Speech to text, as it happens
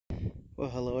Well,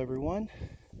 hello everyone.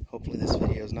 Hopefully this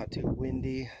video is not too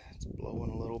windy. It's blowing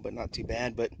a little, but not too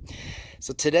bad.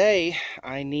 So today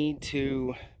I need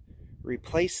to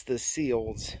replace the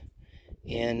seals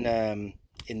in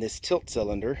this tilt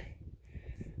cylinder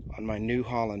on my new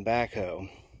Holland backhoe.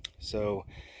 So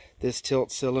this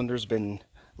tilt cylinder's been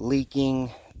leaking.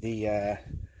 The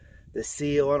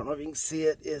seal, I don't know if you can see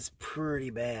it, is pretty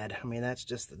bad. I mean, that's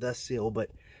just the dust seal, but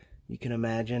you can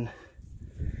imagine.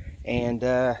 And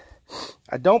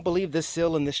I don't believe this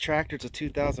seal in this tractor, it's a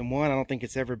 2001. I don't think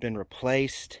it's ever been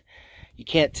replaced. You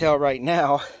can't tell right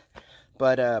now,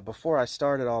 but before I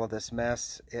started all of this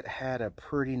mess, it had a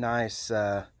pretty nice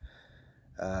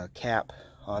cap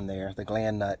on there. The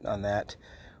gland nut on that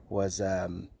was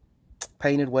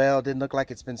painted well. Didn't look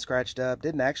like it's been scratched up.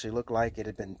 Didn't actually look like it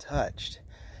had been touched.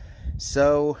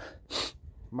 So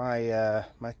my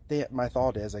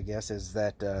thought is, I guess, is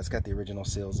that it's got the original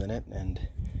seals in it and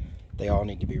they all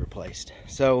need to be replaced.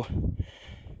 So,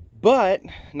 but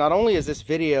not only is this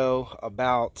video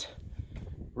about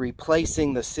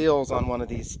replacing the seals on one of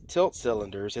these tilt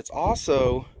cylinders, it's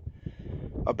also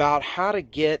about how to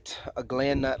get a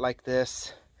gland nut like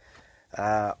this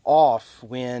off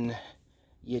when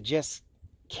you just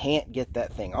can't get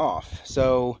that thing off.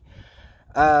 So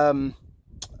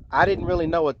I didn't really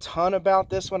know a ton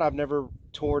about this one. I've never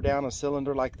tore down a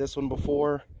cylinder like this one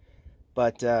before,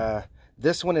 but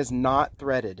this one is not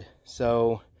threaded.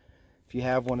 So if you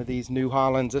have one of these New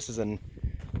Hollands, this is a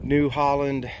New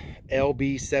Holland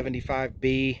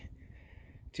LB75B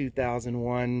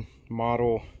 2001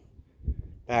 model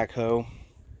backhoe.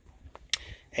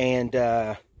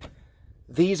 And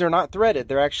these are not threaded.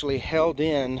 They're actually held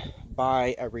in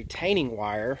by a retaining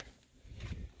wire.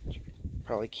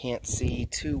 Probably can't see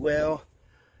too well.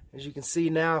 As you can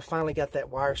see now, I finally got that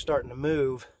wire starting to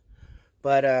move.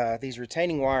 But these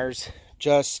retaining wires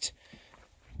just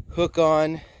hook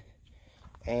on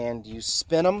and you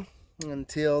spin them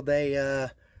until they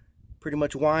pretty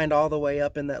much wind all the way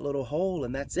up in that little hole,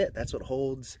 and that's it. That's what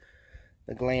holds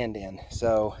the gland in.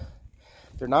 So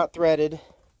they're not threaded,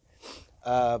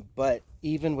 but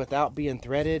even without being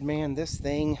threaded, man, this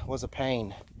thing was a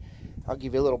pain. I'll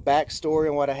give you a little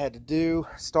backstory on what I had to do.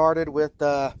 Started with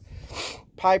the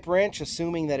pipe wrench,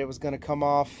 assuming that it was going to come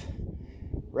off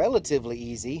relatively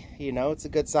easy. You know, it's a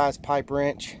good sized pipe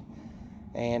wrench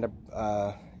and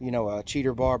a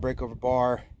cheater bar, breakover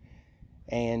bar,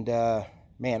 and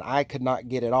man, I could not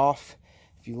get it off.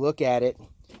 If you look at it,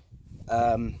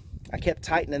 I kept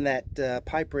tightening that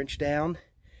pipe wrench down,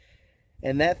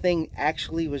 and that thing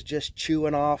actually was just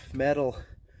chewing off metal.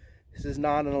 This is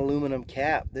not an aluminum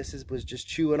cap. This was just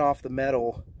chewing off the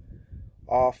metal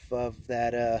off of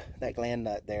that gland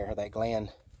nut there, or that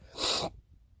gland.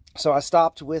 So I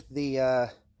stopped with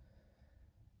the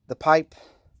pipe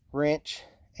wrench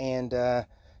and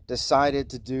decided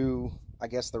to do, I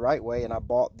guess, the right way, and I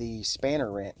bought the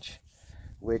spanner wrench,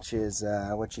 which is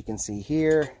what you can see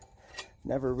here.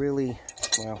 Never really,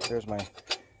 well, there's my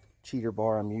cheater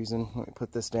bar I'm using. Let me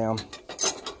put this down.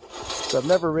 So I've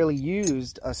never really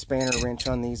used a spanner wrench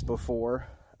on these before,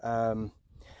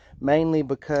 mainly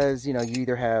because, you know, you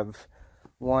either have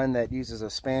one that uses a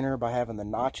spanner by having the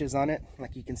notches on it,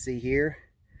 like you can see here,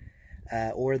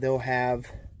 or they'll have,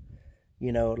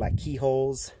 you know, like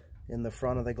keyholes in the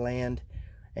front of the gland,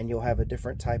 and you'll have a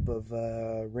different type of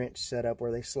wrench set up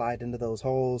where they slide into those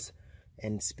holes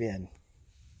and spin.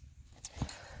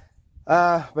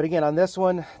 But again, on this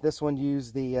one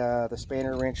used the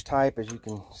spanner wrench type. As you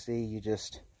can see, you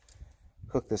just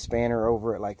hook the spanner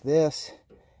over it like this,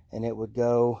 and it would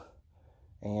go.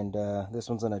 And this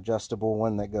one's an adjustable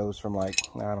one that goes from, like,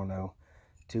 I don't know,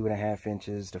 2.5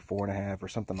 inches to 4.5 or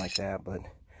something like that. But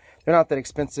they're not that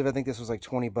expensive. I think this was like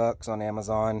 20 bucks on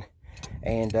Amazon.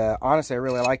 And honestly, I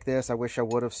really like this. I wish I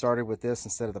would have started with this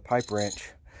instead of the pipe wrench.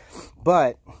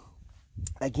 But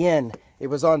again, it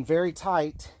was on very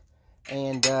tight,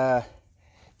 and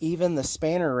even the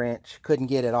spanner wrench couldn't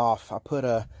get it off. I put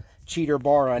a cheater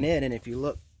bar on it, and if you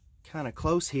look kind of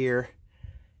close here,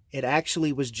 it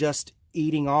actually was just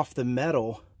eating off the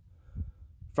metal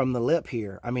from the lip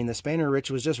here. I mean, the spanner wrench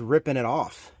was just ripping it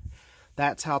off.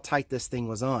 That's how tight this thing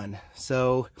was on.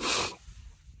 So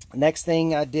next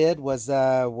thing I did was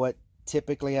what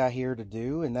typically I hear to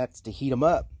do, and that's to heat them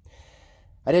up.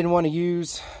 I didn't want to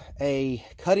use a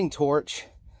cutting torch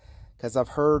because I've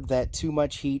heard that too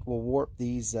much heat will warp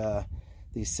these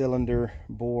cylinder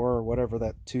bore, or whatever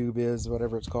that tube is,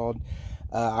 whatever it's called.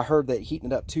 I heard that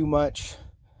heating it up too much,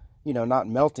 you know, not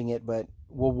melting it, but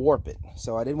will warp it.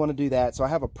 So I didn't want to do that. So I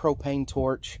have a propane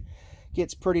torch.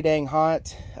 Gets pretty dang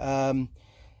hot, and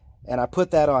I put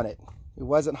that on it. It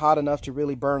wasn't hot enough to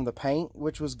really burn the paint,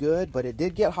 which was good, but it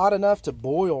did get hot enough to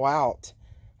boil out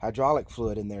hydraulic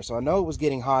fluid in there. So I know it was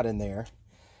getting hot in there.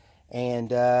 And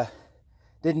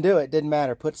didn't do it. Didn't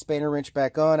matter. Put the spanner wrench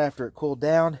back on after it cooled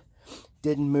down.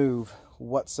 Didn't move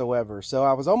whatsoever. So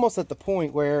I was almost at the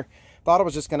point where I thought I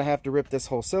was just going to have to rip this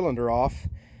whole cylinder off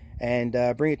and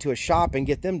bring it to a shop and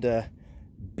get them to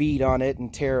beat on it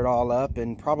and tear it all up,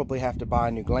 and probably have to buy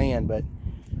a new gland.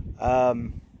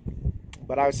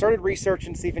 But I started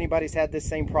researching to see if anybody's had this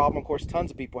same problem. Of course,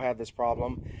 tons of people have this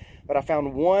problem, but I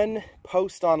found one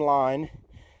post online.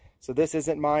 So this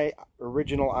isn't my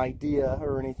original idea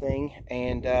or anything,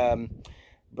 and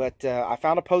I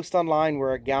found a post online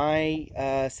where a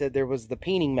guy said there was the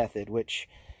peening method, which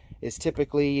is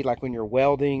typically like when you're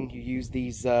welding, you use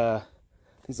these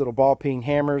little ball peen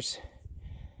hammers,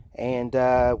 and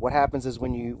what happens is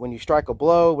when you strike a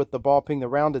blow with the ball peen, the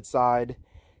rounded side,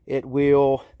 it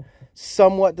will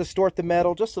somewhat distort the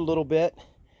metal just a little bit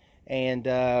and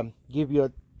give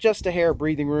you just a hair of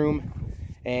breathing room,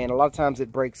 and a lot of times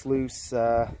it breaks loose,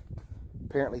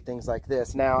 apparently things like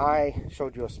this. Now, I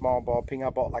showed you a small ball peen. I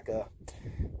bought like a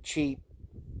cheap,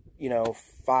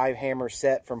 5 hammer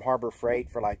set from Harbor Freight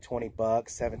for like 20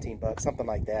 bucks, 17 bucks, something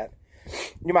like that.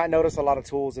 You might notice a lot of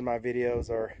tools in my videos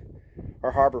are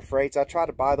Harbor Freights. I try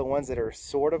to buy the ones that are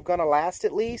sort of gonna last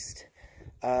at least.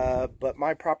 But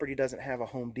my property doesn't have a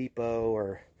Home Depot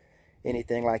or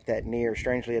anything like that near.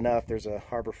 Strangely enough, there's a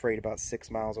Harbor Freight about 6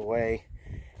 miles away,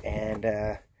 and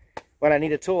when I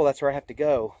need a tool, that's where I have to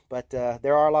go. But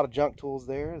there are a lot of junk tools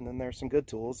there, and then there's some good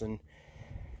tools, and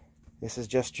this is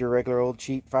just your regular old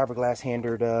cheap fiberglass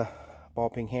handled ball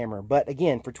peen hammer. But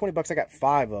again, for 20 bucks, I got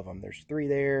 5 of them. There's 3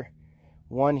 there,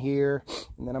 1 here,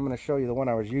 and then I'm going to show you the one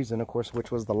I was using, of course,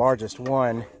 which was the largest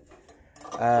one.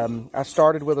 I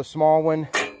started with a small one,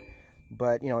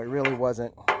 but it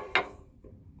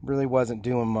really wasn't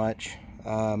doing much.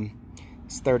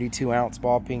 It's 32 ounce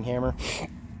ball peen hammer.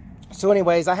 So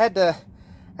anyways, I had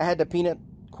to peen it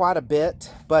quite a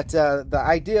bit, but the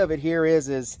idea of it here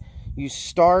is you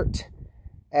start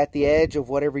at the edge of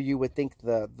whatever you would think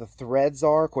the threads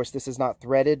are. Of course, this is not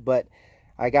threaded, but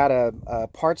I got a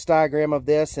parts diagram of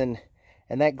this, and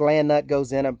that gland nut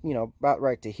goes in, about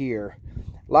right to here.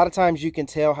 A lot of times you can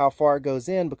tell how far it goes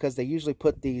in because they usually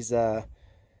put these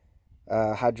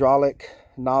hydraulic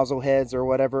nozzle heads or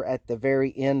whatever at the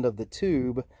very end of the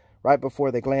tube, right before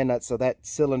the gland nut, so that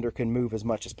cylinder can move as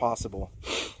much as possible.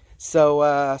 So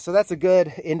that's a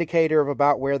good indicator of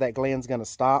about where that gland's going to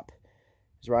stop.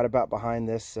 It's right about behind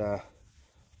this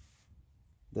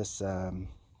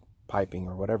piping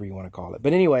or whatever you want to call it.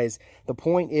 But anyways, the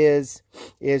point is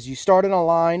you start in a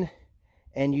line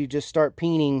and you just start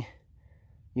peening,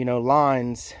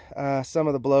 lines. Some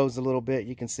of the blows a little bit,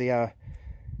 you can see I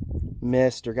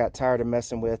missed or got tired of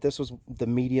messing with. This was the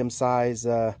medium size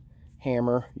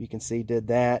hammer. You can see did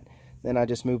that. Then I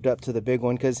just moved up to the big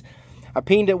one because I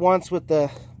peened it once with a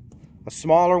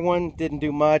smaller one, didn't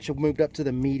do much. I moved up to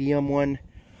the medium one,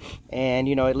 and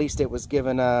at least it was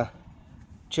giving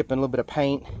chipping a little bit of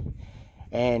paint,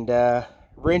 and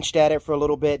wrenched at it for a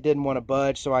little bit, didn't want to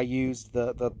budge, so I used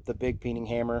the big peening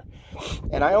hammer.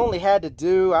 And I only had to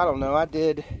do, I don't know,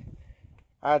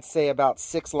 I'd say about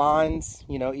 6 lines,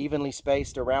 evenly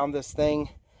spaced around this thing,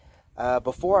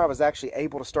 before I was actually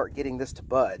able to start getting this to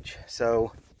budge.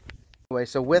 So anyway,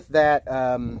 so with that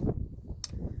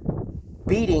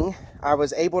beating, I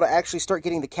was able to actually start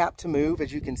getting the cap to move.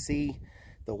 As you can see,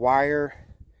 the wire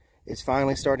is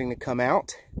finally starting to come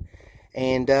out,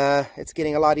 and it's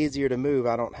getting a lot easier to move.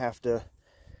 I don't have to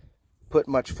put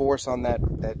much force on that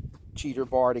cheater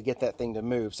bar to get that thing to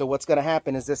move. So what's going to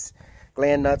happen is this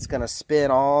gland nut's going to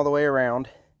spin all the way around,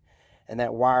 and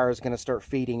that wire is going to start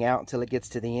feeding out until it gets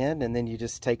to the end, and then you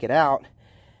just take it out,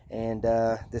 and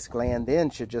this gland then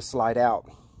should just slide out.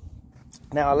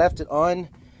 Now, I left it on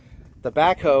the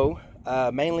backhoe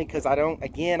mainly because I don't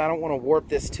want to warp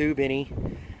this tube any.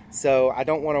 So I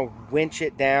don't want to winch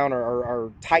it down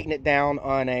or tighten it down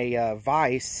on a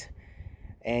vise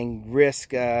and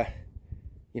risk,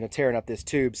 tearing up this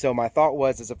tube. So my thought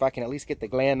was if I can at least get the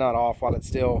gland nut off while it's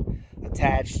still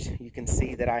attached. You can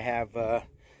see that I have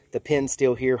the pin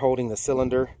still here holding the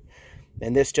cylinder.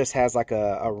 And this just has like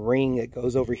a ring that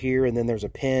goes over here, and then there's a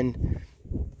pin.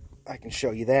 I can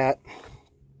show you that.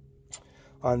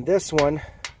 On this one,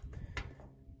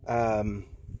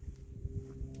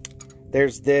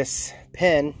 there's this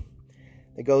pin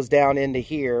that goes down into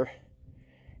here,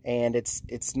 and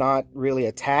it's not really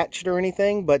attached or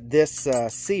anything, but this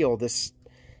seal, this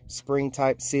spring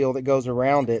type seal that goes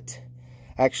around it,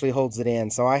 actually holds it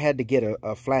in. So I had to get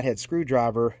a flathead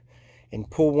screwdriver and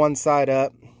pull one side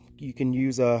up. You can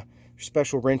use a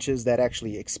special wrenches that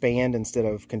actually expand instead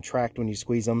of contract when you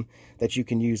squeeze them that you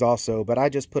can use also. But I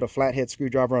just put a flathead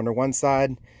screwdriver under one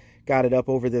side, got it up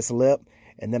over this lip,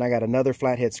 and then I got another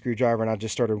flathead screwdriver and I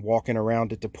just started walking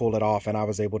around it to pull it off, and I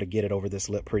was able to get it over this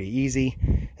lip pretty easy.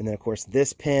 And then of course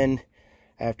this pin,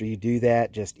 after you do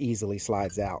that, just easily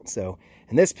slides out. So,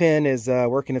 and this pin is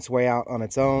working its way out on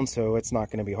its own, so it's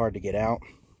not going to be hard to get out.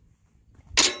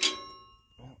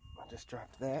 Well, I just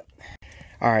dropped that.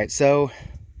 All right, so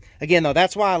again though,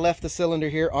 that's why I left the cylinder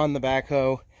here on the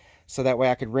backhoe, so that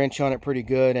way I could wrench on it pretty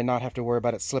good and not have to worry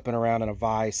about it slipping around in a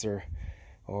vise or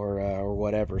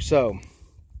whatever. So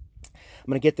I'm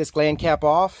going to get this gland cap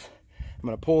off. I'm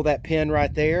going to pull that pin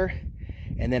right there,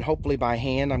 and then hopefully by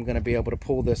hand I'm going to be able to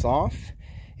pull this off.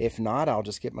 If not, I'll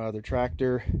just get my other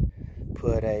tractor,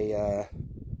 put a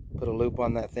loop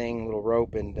on that thing, little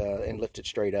rope, and lift it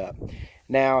straight up.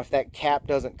 Now, if that cap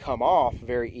doesn't come off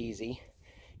very easy,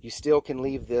 you still can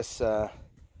leave this the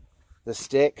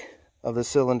stick of the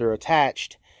cylinder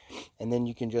attached, and then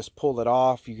you can just pull it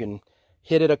off. You can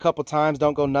hit it a couple times.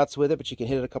 Don't go nuts with it, but you can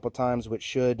hit it a couple times, which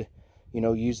should, you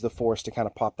know, use the force to kind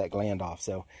of pop that gland off.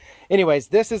 So anyways,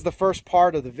 this is the first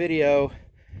part of the video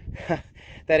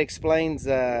that explains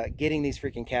getting these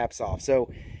freaking caps off.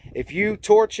 So if you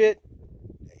torch it,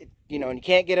 you know, and you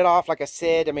can't get it off, like I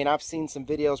said, I mean, I've seen some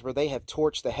videos where they have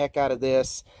torched the heck out of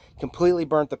this, completely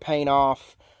burnt the paint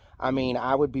off. I mean,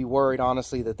 I would be worried,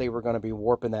 honestly, that they were going to be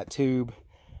warping that tube.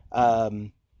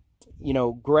 You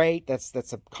know, great, that's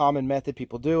a common method,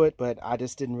 people do it, but I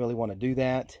just didn't really want to do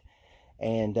that.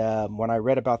 And when I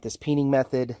read about this peening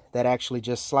method that actually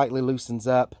just slightly loosens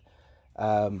up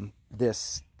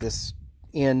this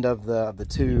end of the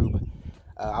tube,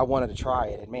 I wanted to try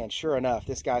it. And man, sure enough,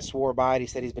 this guy swore by it. He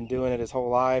said he's been doing it his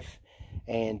whole life.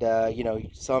 And you know,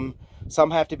 some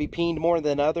have to be peened more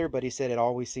than other, but he said it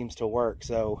always seems to work.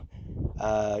 So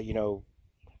you know,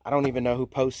 I don't even know who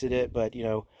posted it, but you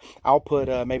know, I'll put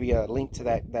maybe a link to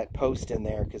that post in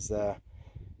there, because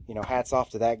you know, hats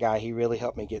off to that guy. He really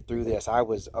helped me get through this. I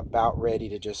was about ready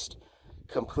to just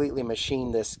completely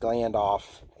machine this gland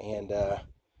off and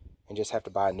just have to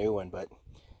buy a new one. But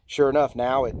sure enough,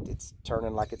 now it's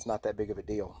turning like it's not that big of a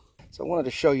deal. So I wanted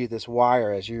to show you this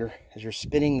wire as you're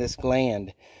spinning this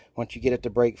gland. Once you get it to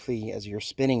break free as you're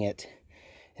spinning it,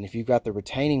 and if you've got the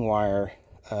retaining wire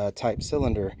type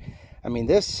cylinder, I mean,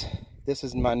 this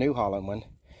is my New Holland one,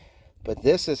 but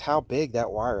this is how big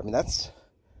that wire. I mean, it's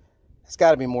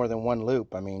got to be more than one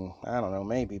loop. I mean, I don't know,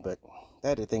 maybe, but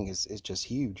that thing is just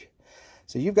huge.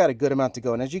 So you've got a good amount to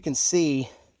go, and as you can see,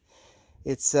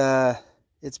 it's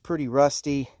pretty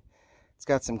rusty. It's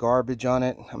got some garbage on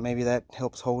it. Maybe that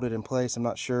helps hold it in place, I'm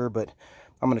not sure, but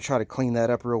I'm going to try to clean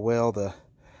that up real well, the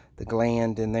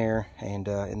gland in there and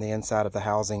in the inside of the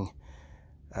housing,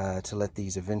 to let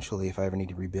these eventually, if I ever need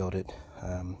to rebuild it,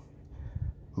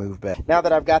 move back. Now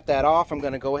that I've got that off, I'm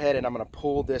going to go ahead and I'm going to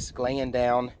pull this gland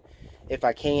down if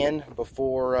I can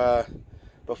before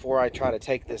I try to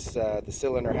take this the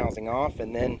cylinder housing off.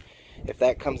 And then if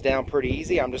that comes down pretty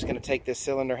easy, I'm just going to take this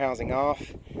cylinder housing off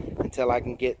until I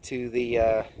can get to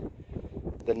the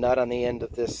nut on the end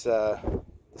of this the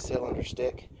cylinder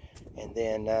stick, and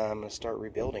then I'm going to start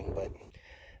rebuilding. But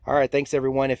all right, thanks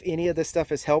everyone. If any of this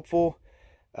stuff is helpful,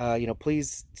 you know,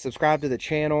 please subscribe to the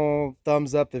channel,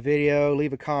 thumbs up the video,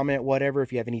 leave a comment, whatever,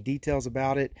 if you have any details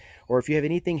about it, or if you have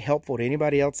anything helpful to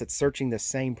anybody else that's searching the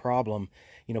same problem,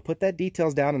 you know, put that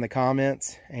details down in the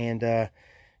comments, and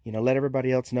you know, let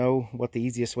everybody else know what the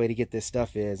easiest way to get this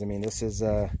stuff is. I mean, this is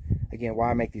again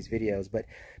why I make these videos. But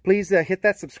please hit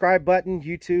that subscribe button.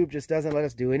 YouTube just doesn't let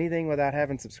us do anything without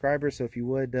having subscribers, so if you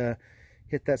would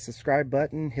hit that subscribe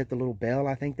button, hit the little bell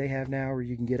I think they have now where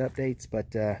you can get updates.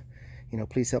 But you know,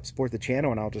 please help support the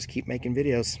channel, and I'll just keep making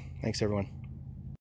videos. Thanks everyone.